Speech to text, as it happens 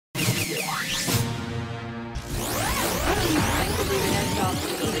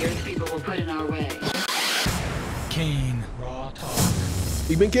obstacle the Earth people will put in our way. Kane. Raw Talk.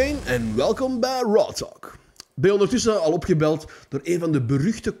 Ik ben Kane en welkom bij Raw Talk. Ben je ondertussen al opgebeld door een van de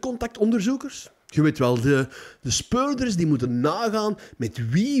beruchte contactonderzoekers? Je weet wel, de speurders die moeten nagaan met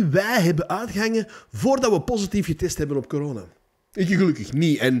wie wij hebben uitgehangen voordat we positief getest hebben op corona. Ik gelukkig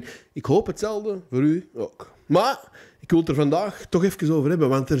niet en ik hoop hetzelfde voor u ook. Maar ik wil het er vandaag toch even over hebben,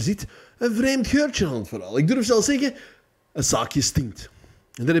 want er zit een vreemd geurtje aan het verhaal. Ik durf zelfs zeggen, een zaakje stinkt.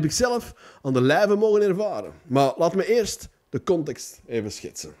 En dat heb ik zelf aan de lijve mogen ervaren. Maar laat me eerst de context even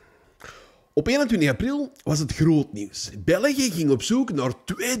schetsen. Op 21 april was het groot nieuws. België ging op zoek naar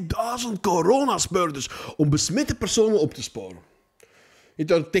 2000 coronaspeurders om besmette personen op te sporen. In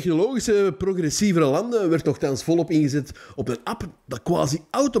de technologische progressievere landen werd nogthans volop ingezet op een app dat quasi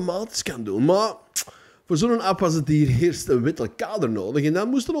automatisch kan doen. Maar voor zo'n app was het hier eerst een wettelijk kader nodig en dan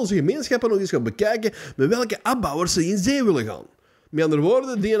moesten onze gemeenschappen nog eens gaan bekijken met welke appbouwers ze in zee willen gaan. Met andere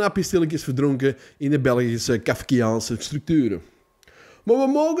woorden, die app is stilletjes verdronken in de Belgische Kafkiaanse structuren. Maar we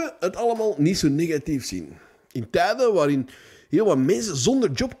mogen het allemaal niet zo negatief zien. In tijden waarin heel wat mensen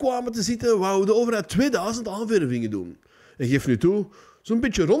zonder job kwamen te zitten, wou de overheid 2000 aanwervingen doen. En geef nu toe, zo'n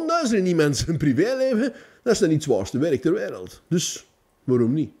beetje rondduizen in iemand zijn privéleven, dat is dan niet het zwaarste werk ter wereld. Dus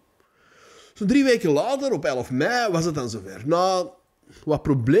waarom niet? Zo'n 3 weken later, op 11 mei, was het dan zover. Na wat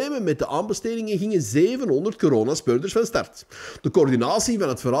problemen met de aanbestedingen gingen 700 coronaspeurders van start. De coördinatie van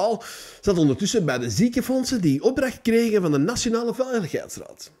het verhaal zat ondertussen bij de ziekenfondsen die opdracht kregen van de Nationale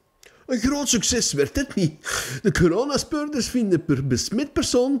Veiligheidsraad. Een groot succes werd het niet. De coronaspeurders vinden per besmet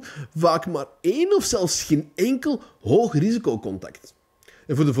persoon vaak maar 1 of zelfs geen enkel hoog risicocontact.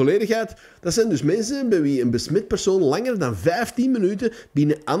 En voor de volledigheid, dat zijn dus mensen bij wie een besmet persoon langer dan 15 minuten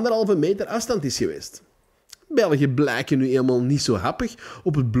binnen 1,5 meter afstand is geweest. Belgen blijken nu eenmaal niet zo happig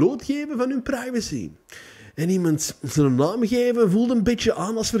op het blootgeven van hun privacy. En iemand zijn naam geven voelt een beetje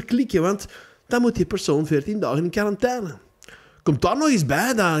aan als verklikken, want dan moet die persoon 14 dagen in quarantaine. Komt daar nog eens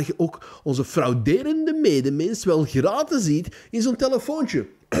bij dat je ook onze frauderende medemens wel gratis ziet in zo'n telefoontje.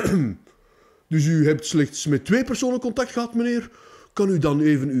 Dus u hebt slechts met 2 personen contact gehad, meneer? Kan u dan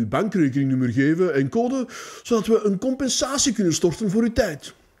even uw bankrekeningnummer geven en code, zodat we een compensatie kunnen storten voor uw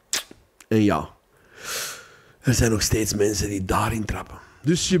tijd? En ja, er zijn nog steeds mensen die daarin trappen.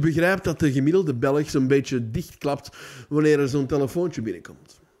 Dus je begrijpt dat de gemiddelde Belg zo'n beetje dichtklapt wanneer er zo'n telefoontje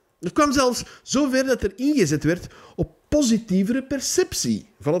binnenkomt. Het kwam zelfs zover dat er ingezet werd op positievere perceptie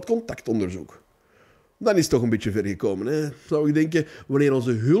van het contactonderzoek. Dan is het toch een beetje ver gekomen, hè? Zou ik denken, wanneer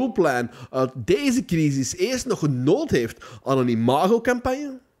onze hulplijn uit deze crisis eerst nog genood heeft aan een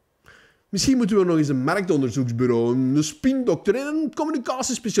imagocampagne? Misschien moeten we nog eens een marktonderzoeksbureau, een spindokter en een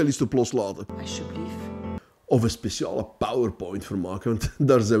communicatiespecialist op loslaten. Alsjeblieft. Of een speciale PowerPoint voor maken, want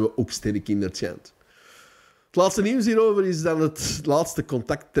daar zijn we ook sterk in, dat schijnt. Het laatste nieuws hierover is dat het laatste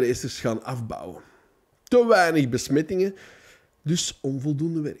contacttracers gaan afbouwen. Te weinig besmettingen, dus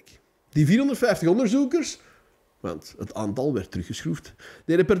onvoldoende werk. Die 450 onderzoekers, want het aantal werd teruggeschroefd,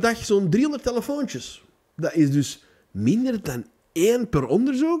 deden per dag zo'n 300 telefoontjes. Dat is dus minder dan 1 per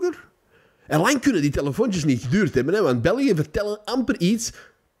onderzoeker. En lang kunnen die telefoontjes niet geduurd hebben, hè, want België vertellen amper iets,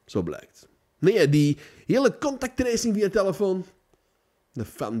 zo blijkt. Nee, die hele contacttracing via telefoon, de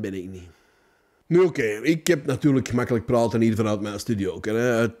fan ben ik niet. Nu oké, ik heb natuurlijk gemakkelijk praten hier vanuit mijn studio. Hè.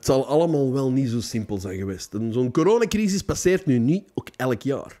 Het zal allemaal wel niet zo simpel zijn geweest. Zo'n coronacrisis passeert nu niet ook elk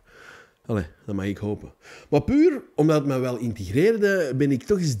jaar. Allee, dat mag ik hopen. Maar puur omdat het me wel integreerde, ben ik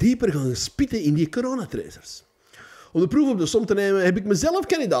toch eens dieper gaan spitten in die coronatracers. Om de proef op de som te nemen, heb ik mezelf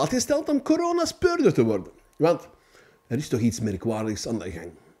kandidaat gesteld om coronaspeurder te worden. Want er is toch iets merkwaardigs aan de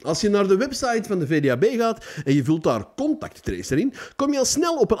gang. Als je naar de website van de VDAB gaat en je vult daar contacttracer in, kom je al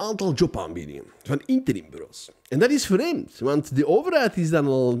snel op een aantal jobaanbiedingen van interimbureaus. En dat is vreemd, want de overheid is dan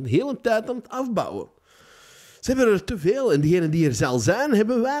al een hele tijd aan het afbouwen. Ze hebben er te veel en diegenen die er zal zijn,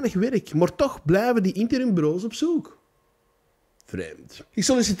 hebben weinig werk. Maar toch blijven die interimbureaus op zoek. Vreemd. Ik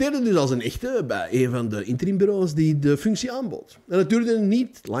solliciteerde dus als een echte bij een van de interimbureaus die de functie aanbood. En het duurde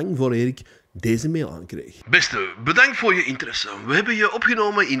niet lang voor ik deze mail aankreeg. Beste, bedankt voor je interesse. We hebben je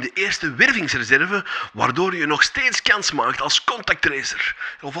opgenomen in de eerste wervingsreserve, waardoor je nog steeds kans maakt als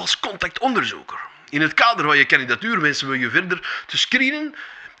contacttracer of als contactonderzoeker. In het kader van je kandidatuur wensen we je verder te screenen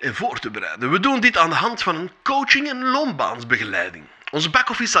en voor te bereiden. We doen dit aan de hand van een coaching- en loopbaansbegeleiding. Onze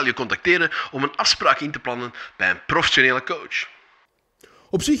backoffice zal je contacteren om een afspraak in te plannen bij een professionele coach.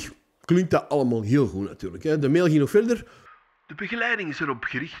 Op zich klinkt dat allemaal heel goed natuurlijk. Hè? De mail ging nog verder. De begeleiding is erop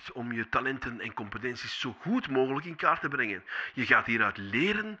gericht om je talenten en competenties zo goed mogelijk in kaart te brengen. Je gaat hieruit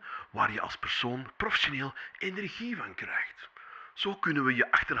leren waar je als persoon professioneel energie van krijgt. Zo kunnen we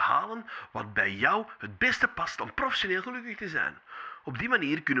je achterhalen wat bij jou het beste past om professioneel gelukkig te zijn. Op die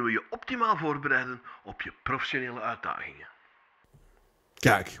manier kunnen we je optimaal voorbereiden op je professionele uitdagingen.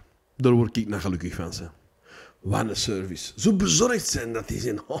 Kijk, daar word ik nou gelukkig van. Ze. Wat een service. Zo bezorgd zijn dat die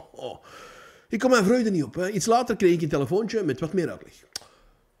zijn. Ik kom mijn vreugde niet op. Hè. Iets later kreeg ik een telefoontje met wat meer uitleg.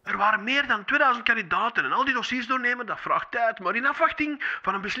 Er waren meer dan 2000 kandidaten en al die dossiers doornemen, dat vraagt tijd. Maar in afwachting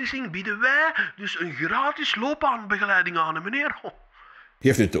van een beslissing bieden wij dus een gratis loopbaanbegeleiding aan, meneer.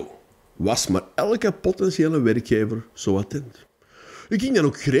 Geef nu toe. Was maar elke potentiële werkgever zo attent. Ik ging dan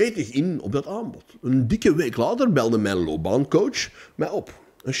ook gretig in op dat aanbod. Een dikke week later belde mijn loopbaancoach mij op.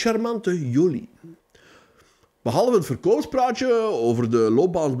 Een charmante Jolie. Behalve het verkoopspraatje over de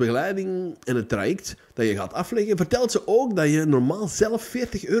loopbaansbegeleiding en het traject dat je gaat afleggen, vertelt ze ook dat je normaal zelf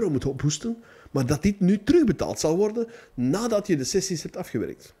 €40 moet ophoesten, maar dat dit nu terugbetaald zal worden nadat je de sessies hebt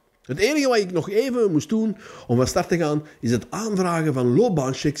afgewerkt. Het enige wat ik nog even moest doen om van start te gaan, is het aanvragen van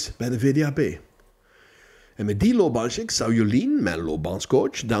loopbaanchecks bij de VDAB. En met die loopbaanchecks zou Jolien, mijn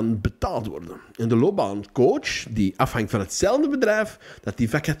loopbaanscoach, dan betaald worden. En de loopbaancoach, die afhangt van hetzelfde bedrijf dat die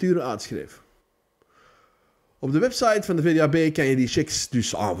vacature uitschreef. Op de website van de VDAB kan je die checks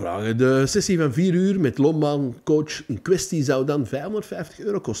dus aanvragen. De sessie van 4 uur met loopbaancoach in kwestie zou dan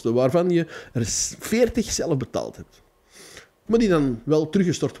 €550 kosten, waarvan je er 40 zelf betaald hebt. Maar die dan wel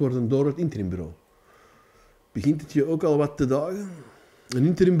teruggestort worden door het interimbureau. Begint het je ook al wat te dagen? Een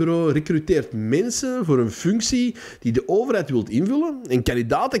interimbureau recruteert mensen voor een functie die de overheid wilt invullen en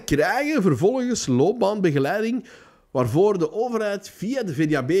kandidaten krijgen vervolgens loopbaanbegeleiding waarvoor de overheid via de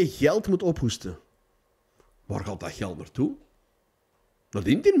VDAB geld moet ophoesten. Waar gaat dat geld naartoe? Naar de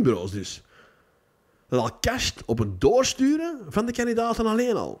interimbureaus dus. Dat al casht op het doorsturen van de kandidaten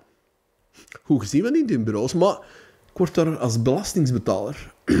alleen al. Goed gezien van de interimbureaus, maar ik word daar als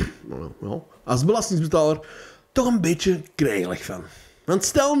belastingsbetaler, toch een beetje krijgelig van. Want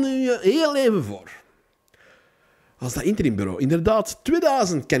stel nu je heel even voor. Als dat interimbureau inderdaad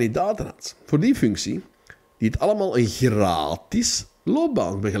 2000 kandidaten had voor die functie, die het allemaal een gratis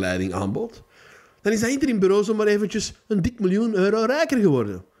loopbaanbegeleiding aanbood, dan is dat interimbureau zomaar eventjes een dik €1.000.000 rijker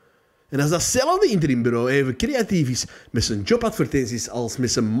geworden. En als datzelfde interimbureau even creatief is met zijn jobadvertenties als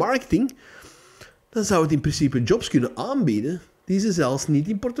met zijn marketing, dan zou het in principe jobs kunnen aanbieden die ze zelfs niet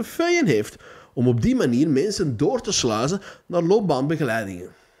in portefeuille heeft, om op die manier mensen door te sluizen naar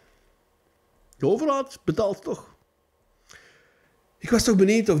loopbaanbegeleidingen. De overheid betaalt toch. Ik was toch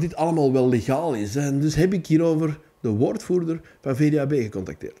benieuwd of dit allemaal wel legaal is, en dus heb ik hierover de woordvoerder van VDAB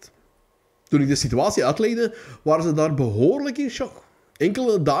gecontacteerd. Toen ik de situatie uitlegde, waren ze daar behoorlijk in shock.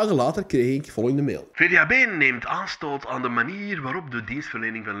 Enkele dagen later kreeg ik volgende mail. VDAB neemt aanstoot aan de manier waarop de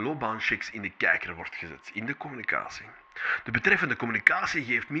dienstverlening van loopbaanchecks in de kijker wordt gezet in de communicatie. De betreffende communicatie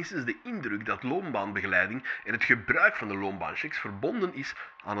geeft minstens de indruk dat loopbaanbegeleiding en het gebruik van de loopbaanchecks verbonden is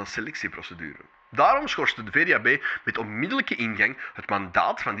aan een selectieprocedure. Daarom schorste de VDAB met onmiddellijke ingang het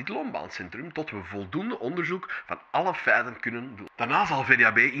mandaat van dit loopbaancentrum tot we voldoende onderzoek van alle feiten kunnen doen. Daarna zal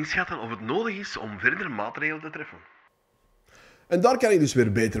VDAB inschatten of het nodig is om verdere maatregelen te treffen. En daar kan ik dus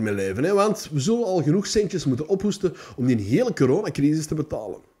weer beter mee leven, hè? Want we zullen al genoeg centjes moeten ophoesten om die hele coronacrisis te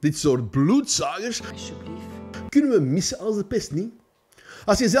betalen. Dit soort bloedzagers kunnen we missen als de pest niet.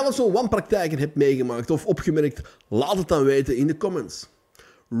 Als je zelf zo'n wanpraktijken hebt meegemaakt of opgemerkt, laat het dan weten in de comments.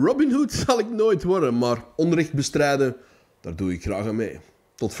 Robin Hood zal ik nooit worden, maar onrecht bestrijden, daar doe ik graag aan mee.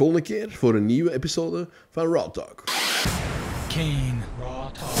 Tot volgende keer voor een nieuwe episode van Raw Talk. Kane.